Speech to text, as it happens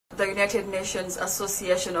the United Nations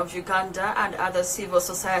Association of Uganda and other civil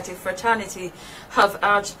society fraternity have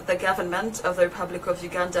urged the government of the Republic of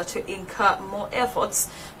Uganda to incur more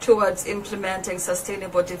efforts towards implementing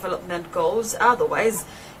sustainable development goals. Otherwise,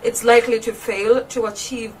 it's likely to fail to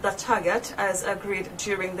achieve the target as agreed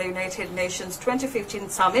during the United Nations 2015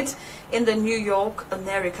 summit in the New York,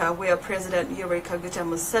 America, where President Yoweri Kaguta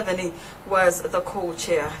Museveni was the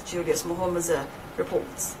co-chair. Julius Muhomaza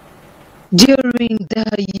reports. During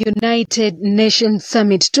the United Nations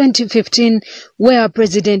Summit 2015, where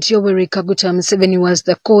President Yoweri Kaguta Museveni was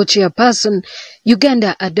the co-chairperson,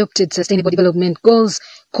 Uganda adopted sustainable development goals,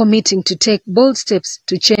 committing to take bold steps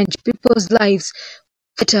to change people's lives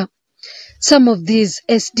better. Some of these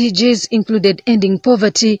SDGs included ending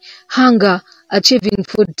poverty, hunger, achieving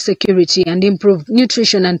food security and improved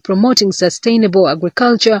nutrition, and promoting sustainable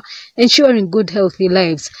agriculture, ensuring good healthy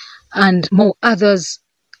lives, and more others.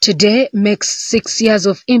 Today makes 6 years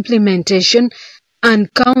of implementation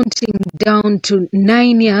and counting down to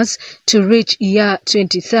 9 years to reach year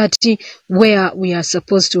 2030, where we are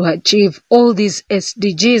supposed to achieve all these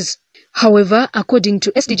SDGs. However, according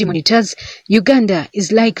to SDG monitors, Uganda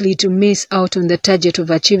is likely to miss out on the target of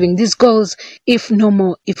achieving these goals if no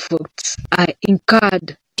more efforts are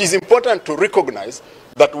incurred. It is important to recognize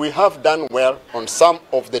that we have done well on some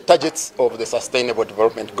of the targets of the Sustainable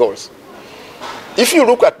Development Goals. If you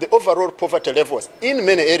look at the overall poverty levels in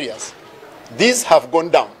many areas, these have gone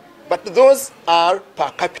down, but those are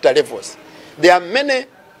per capita levels. There are many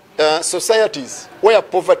societies where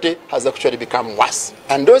poverty has actually become worse,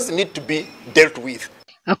 and those need to be dealt with.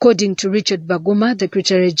 According to Richard Baguma, the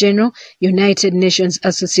Secretary General, United Nations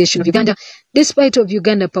Association of Uganda, despite of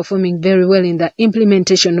Uganda performing very well in the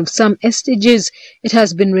implementation of some SDGs, it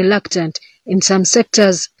has been reluctant in some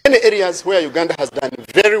sectors. Many areas where Uganda has done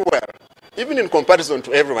very well, even in comparison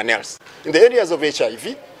to everyone else, in the areas of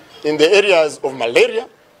HIV, in the areas of malaria,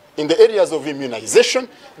 in the areas of immunization,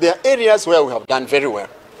 there are areas where we have done very well.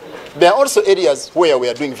 There are also areas where we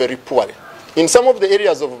are doing very poorly. In some of the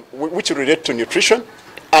areas of which relate to nutrition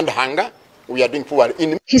and hunger, we are doing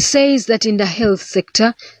poorly. He says that in the health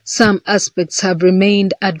sector, some aspects have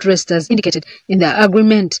remained addressed as indicated in the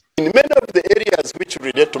agreement. In many of the areas which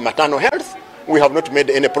relate to maternal health, we have not made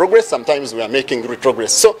any progress. Sometimes we are making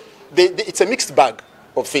retrogress. So it's a mixed bag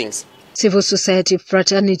of things. Civil society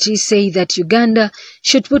fraternities say that Uganda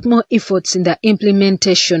should put more efforts in the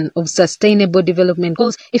implementation of sustainable development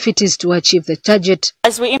goals if it is to achieve the target.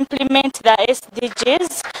 As we implement the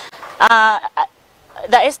SDGs,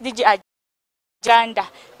 the SDG agenda,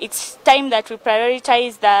 it's time that we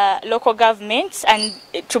prioritize the local governments and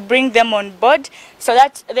to bring them on board so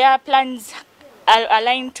that their plans are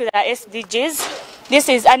aligned to the SDGs. This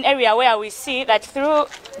is an area where we see that through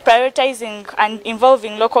prioritizing and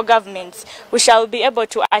involving local governments, we shall be able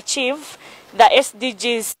to achieve the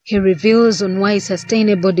SDGs. He reveals on why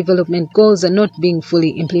sustainable development goals are not being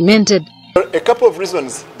fully implemented. There are a couple of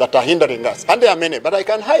reasons that are hindering us, and there are many, but I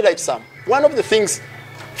can highlight some. One of the things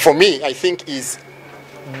for me, I think, is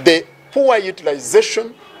the poor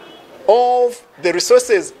utilization of the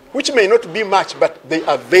resources, which may not be much, but the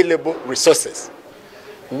available resources.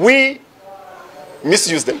 We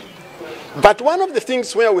misuse them. But one of the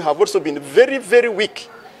things where we have also been very, very weak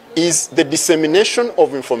is the dissemination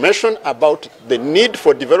of information about the need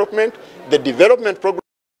for development, the development program,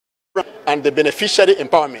 and the beneficiary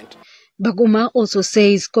empowerment. Baguma also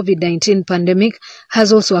says COVID-19 pandemic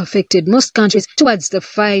has also affected most countries towards the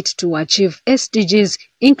fight to achieve SDGs,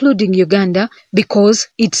 including Uganda, because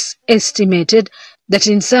it's estimated that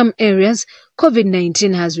in some areas,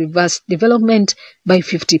 COVID-19 has reversed development by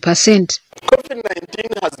 50%.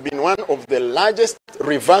 COVID-19 has been one of the largest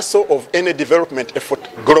reversal of any development effort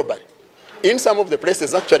globally. In some of the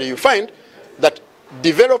places, actually, you find that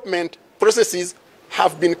development processes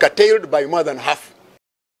have been curtailed by more than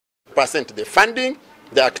 50%. The funding,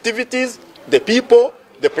 the activities, the people,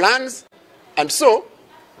 the plans. And so,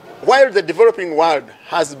 while the developing world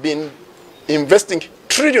has been investing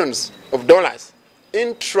trillions of dollars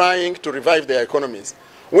in trying to revive their economies,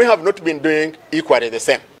 we have not been doing equally the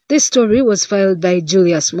same. This story was filed by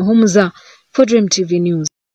Julius Muhomaza for Dream TV News.